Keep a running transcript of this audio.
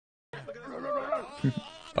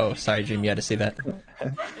Oh, sorry, Dream. You had to see that.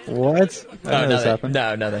 What? Oh, nothing.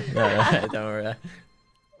 No, nothing. No, don't worry.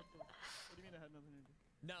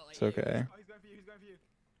 It's okay.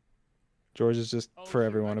 George is just for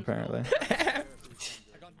everyone, apparently.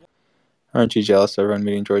 Aren't you jealous of everyone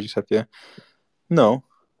meeting George except you? No,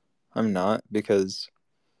 I'm not, because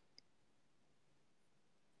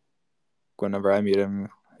whenever I meet him,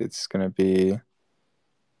 he's gonna be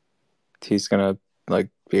like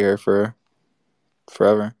be here for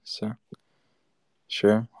forever. So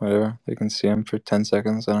sure, whatever. They can see him for 10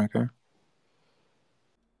 seconds. I don't care.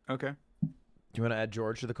 Okay. Do you want to add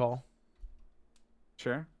George to the call?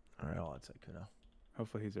 Sure. All right, I'll add Sykkuno.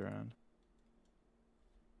 Hopefully he's around.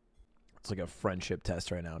 It's like a friendship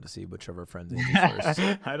test right now to see which of our friends answers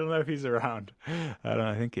first. I don't know if he's around. I don't know.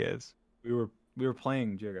 I think he is. We were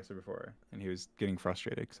playing GeoGuessr before, and he was getting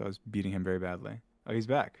frustrated because I was beating him very badly. Oh, he's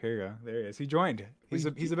back. Here you go. There he is. He joined. He's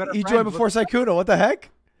a better. He friend. joined before Sykkuno. What the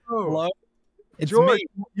heck? Oh. Hello? It's George,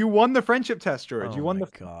 me. you won the friendship test, George. Oh You won my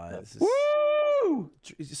the. God. This is... Woo!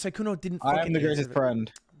 Sykkuno didn't fucking I'm the greatest answer.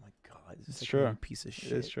 friend. Oh my God. This is It's true. a piece of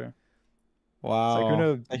shit. It is true. Wow.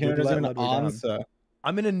 Sykkuno doesn't even down. answer.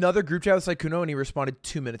 I'm in another group chat with Sykkuno, and he responded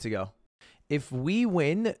 2 minutes ago. If we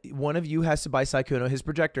win, one of you has to buy Sykkuno his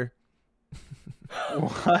projector.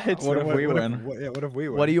 What? What if we win? What if we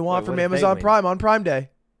win? What do you want from what if they Amazon win? Prime on Prime Day?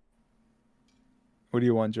 What do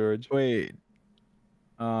you want, George? Wait.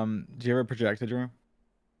 Do you have a projector, Drew?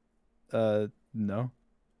 No.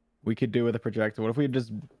 We could do with a projector. What if we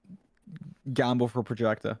just gamble for a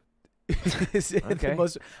projector? Is it the Okay.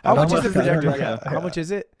 most- How much is the projector? Yeah. How much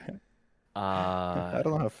is it? I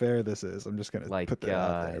don't know how fair this is. I'm just gonna like, put that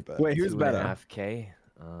out there. But Wait, who's better? 2.5K.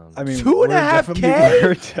 I mean, 2.5K?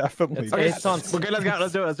 We're definitely. It's on. Okay, let's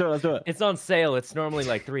go. Let's do it. It's on sale. It's normally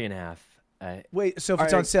like 3.5. Wait, so if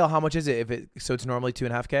it's Alright. on sale, how much is it? So it's normally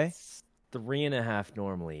 2.5K. 3.5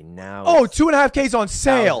 normally. Now. Oh, it's 2.5K is on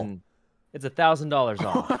sale. 1,000 It's $1,000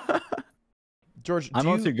 off. George, I'm do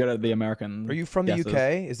not you, too good at the American. are you from the guesses.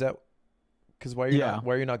 UK? Is that because why are you Yeah. not,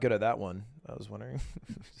 why are you not good at that one? I was wondering.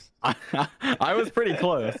 I was pretty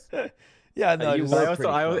close. Yeah, no, You just, were But pretty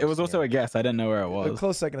it close, was also yeah. a guess. I didn't know where it a was.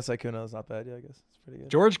 close second to Sykkuno is not bad. Yeah, I guess it's pretty good.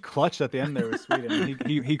 George clutched at the end there with Sweden.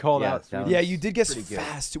 He called Yeah, out that Sweden. was Yeah, you did guess pretty good.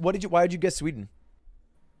 fast. Why did you guess Sweden?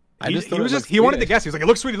 I just thought it looked he wanted to Swedish. guess. He was like, "It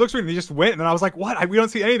looks Sweden, it looks Sweden." He just went, and then I was like, "What? We don't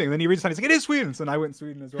see anything." Then he reads on. He's like, "It is Sweden." So then I went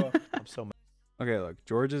Sweden as well. I'm so mad. Okay, look,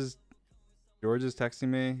 George is texting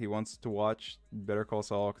me. He wants to watch Better Call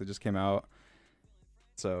Saul because it just came out.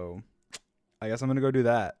 So I guess I'm gonna go do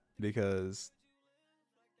that because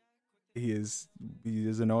he is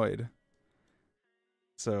annoyed.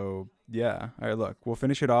 So yeah, all right. Look, we'll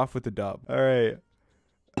finish it off with the dub. All right.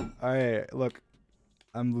 Look,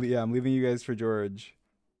 I'm leaving you guys for George.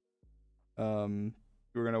 We're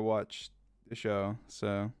gonna watch the show.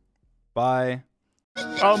 So bye.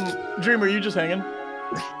 Dream, are you just hanging?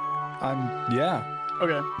 Yeah.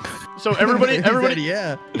 Okay. So everybody, yeah.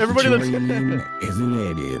 everybody that's Dream is an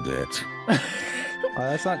idiot.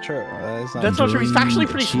 That's not true. That's not true. He's factually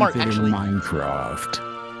pretty smart, Cheated actually. in Minecraft.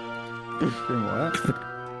 Dream what?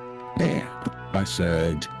 Yeah, I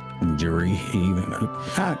said Dream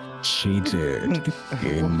cheated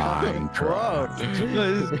in Minecraft.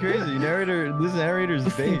 No, this is crazy. This narrator's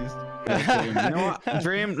based. You know what?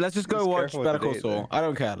 Dream, let's just go Just watch careful with Better the Call date Saul. there. I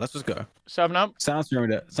don't care. Let's just go. 7-Up. Sounds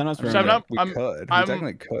ruined it. Sounds ruined 7-Up. We I'm could. We I'm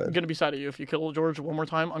technically could. gonna be sad at you if you kill George one more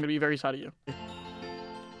time. I'm gonna be very sad at you.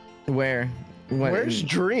 Where? Where's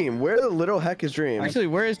Dream? Where the little heck is Dream? Actually,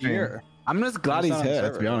 where is Dream? Here. I'm just glad he's It's not on here,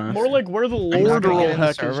 server. to be honest. More like where the you not Lord gonna get little in the heck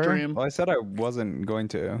is server? Dream. Well, I said I wasn't going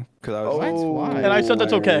to because I was. Oh, Why? And I said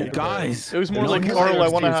that's okay. Guys, It was more no like one Carl. I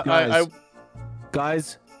cares, want to. guys.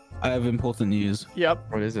 Guys, I have important news. Yep.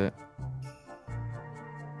 What is it?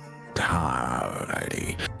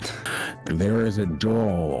 Alrighty. There is a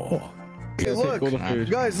door. Hey, look, all the food.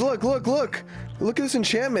 guys, look. Look at this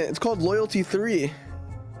enchantment. It's called Loyalty 3.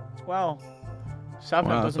 Wow. 7-Up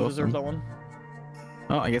Wow, doesn't that's deserve awesome. that one.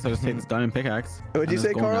 Oh, I guess I'll just take this diamond pickaxe. What'd you and just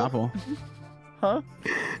say, go on Carl? Apple. Huh?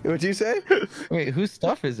 What'd you say? Wait, whose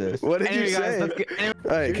stuff is this? What did Anyway, you guys, say? let's get, anyway,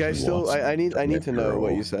 All right, can I still? I need to know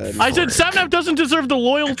what you said. I said 7-Up doesn't deserve the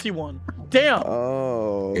loyalty one. Damn.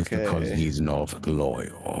 Oh, It's because okay. he's not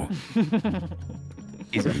loyal.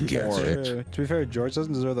 He gets it. To be fair, George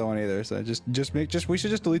doesn't deserve that one either. So we should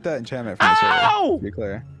just delete that enchantment from the server. Ow! To be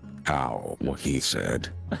clear. How? What he said.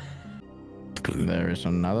 There is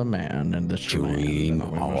another man in the Dream land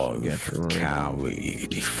that we must of get rid of.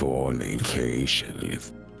 coward fornication.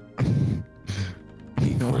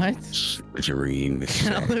 What? Dream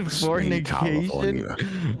sex in Fornication? California.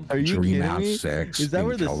 Are you Dream kidding have me? sex Is that in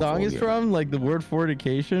where the song is California. from? Like the word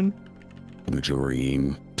fornication?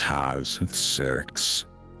 Dream has sex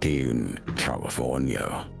in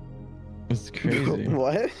California. It's crazy.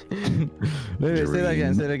 What? Wait, say that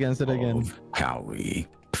again. Say it again. Say it again. Of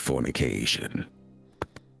Californication.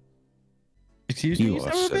 Excuse me, You you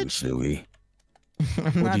are son of a so bitch. silly. I'm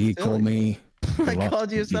What not did you call silly. me? I What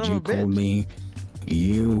called you a son did of a you call bitch. me?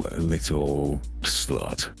 You little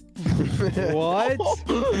slut. What?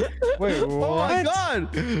 Wait, what? Oh my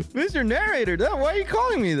god, Mr. Narrator, why are you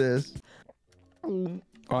calling me this? Oh,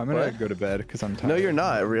 I'm gonna go to bed because I'm tired. No, you're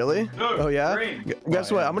not. Really? Oh yeah.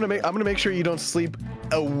 Guess what? I'm gonna make sure you don't sleep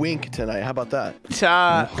a wink tonight. How about that?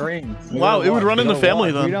 Dream. Wow, it would run in the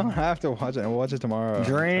family We then. don't have to watch it. We'll watch it tomorrow.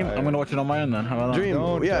 Dream, I'm gonna watch it on my own then. How about that? Dream.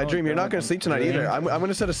 Don't, yeah, don't, Dream. You're not don't. gonna sleep tonight either. I'm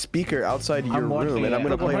gonna set a speaker outside your watching room and I'm it.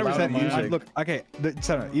 gonna Look, play loud 100%. music. Look, okay.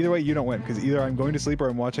 Either way, you don't win because either I'm going to sleep or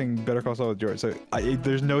I'm watching Better Call Saul with George. So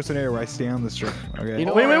there's no scenario where I stay on the stream. Okay. You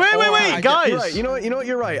know Wait, what? wait, guys. You're right. You know what?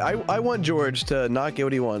 You're right. I want George to not get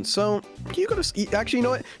what he wants. So you go to sleep. Actually, you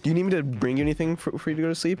know what? Do you need me to bring you anything for you to go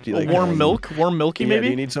to sleep? Do you Warm milk? Warm milky, Yeah, maybe? do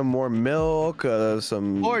you need some warm milk?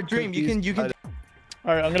 Some. Or Dream, you cookies? can.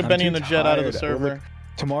 All right, I'm gonna I'm Benny too and the Jet out of the tired. server. Look,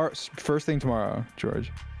 tomorrow, first thing tomorrow,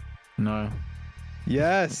 George. No.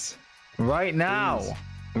 Yes. Right now.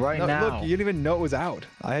 Right No, now. look, you didn't even know it was out.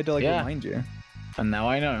 I had to like Yeah. remind you. And now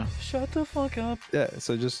I know. Shut the fuck up. Yeah.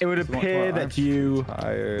 So just. It would tomorrow- appear I'm that you.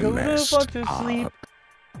 tired. Go the Messed fuck to sleep. up.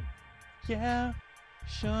 Yeah.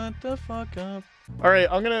 Shut the fuck up. All right,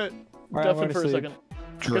 I'm gonna Alright, I'm deafen going for to a sleep. second.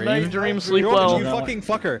 Good night, Dream. Sleep George, well. you fucking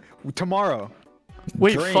fucker. Tomorrow.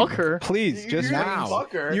 Wait, Dream. fuck her. Please, just now.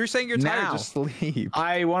 You're saying you're tired. Now. Just sleep.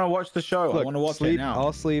 I want to watch the show. I Look, want to watch sleep. it now.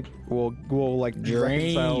 I'll sleep. We'll like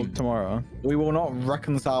reconcile Dream. tomorrow. We will not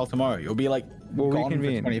reconcile tomorrow. You'll be like We'll gone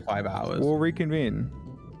reconvene. for 25 hours. We'll reconvene.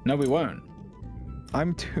 No, we won't.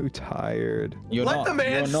 I'm too tired. You're Let not. the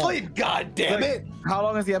man You're not. sleep. God damn it. How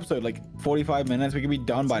long is the episode? Like 45 minutes? We could be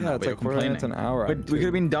done by now. Yeah, it's but like you're 40 minutes, an complaining. hour. But we could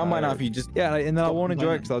have been done by now if you just. Yeah, and then I won't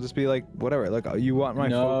enjoy it complaining. because I'll just be like, whatever. Like, you want my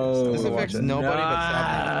No. focus. This I wanna affects watch it. nobody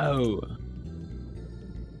but No.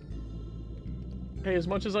 Hey, as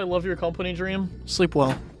much as I love your company, Dream, sleep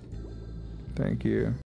well. Thank you.